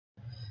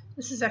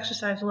This is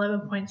exercise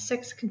 11.6,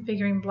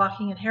 configuring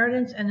blocking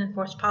inheritance and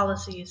enforced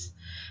policies.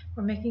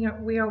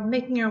 We are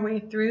making our way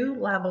through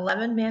Lab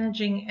 11,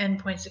 managing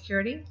endpoint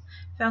security,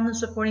 found in the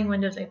supporting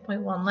Windows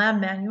 8.1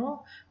 lab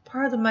manual,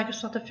 part of the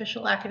Microsoft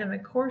official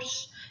academic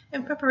course,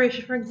 in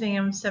preparation for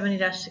exam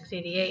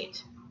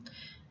 70-688.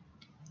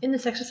 In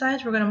this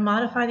exercise, we're going to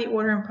modify the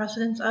order and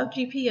precedence of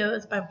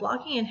GPOs by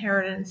blocking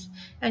inheritance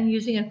and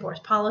using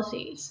enforced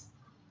policies.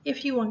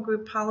 If you want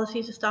group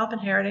policies to stop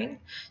inheriting,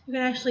 you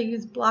can actually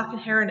use block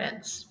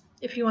inheritance.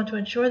 If you want to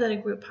ensure that a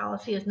group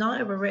policy is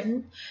not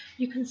overwritten,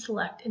 you can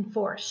select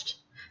enforced.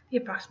 The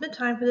approximate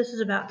time for this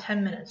is about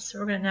 10 minutes. So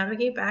we're going to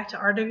navigate back to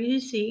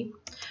RWDC,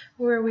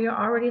 where we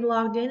are already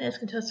logged in as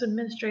Contoso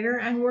administrator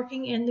and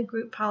working in the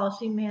group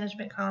policy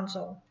management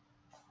console.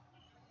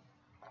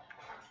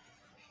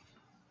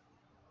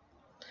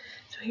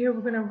 So here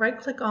we're going to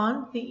right-click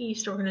on the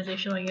East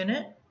organizational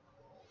unit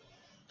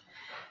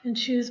and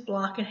choose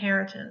block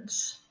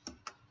inheritance.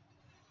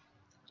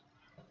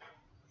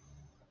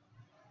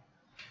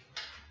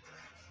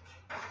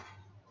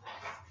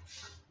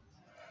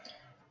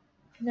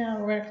 Now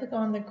we're going to click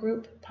on the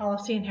Group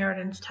Policy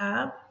Inheritance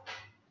tab.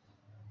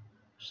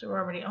 So we're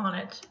already on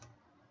it.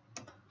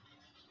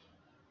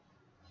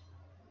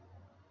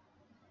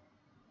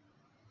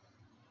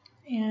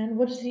 And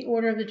what is the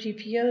order of the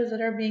GPOs that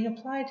are being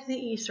applied to the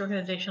East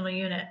organizational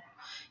unit?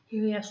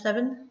 Here we have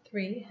 7,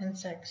 3, and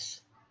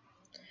 6.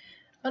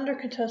 Under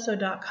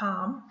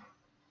Contoso.com,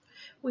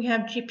 we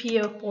have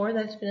GPO 4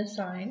 that's been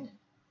assigned.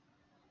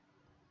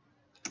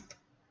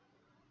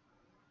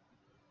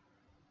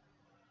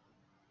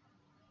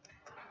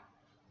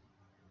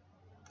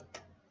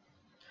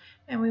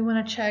 And we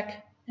want to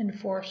check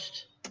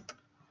enforced.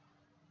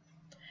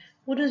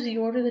 What is the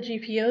order of the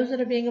GPOs that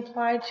are being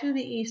applied to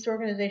the East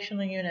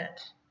organizational unit?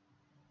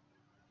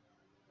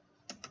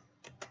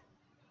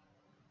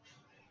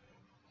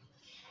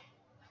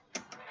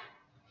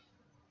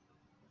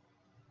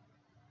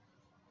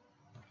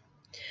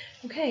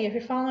 Okay, if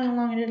you're following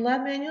along in your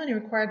lab manual and you're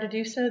required to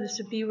do so, this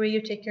would be where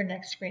you take your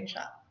next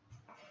screenshot.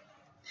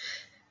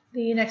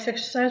 The next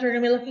exercise we're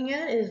going to be looking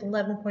at is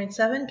 11.7,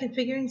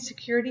 configuring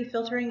security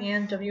filtering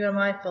and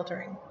WMI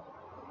filtering.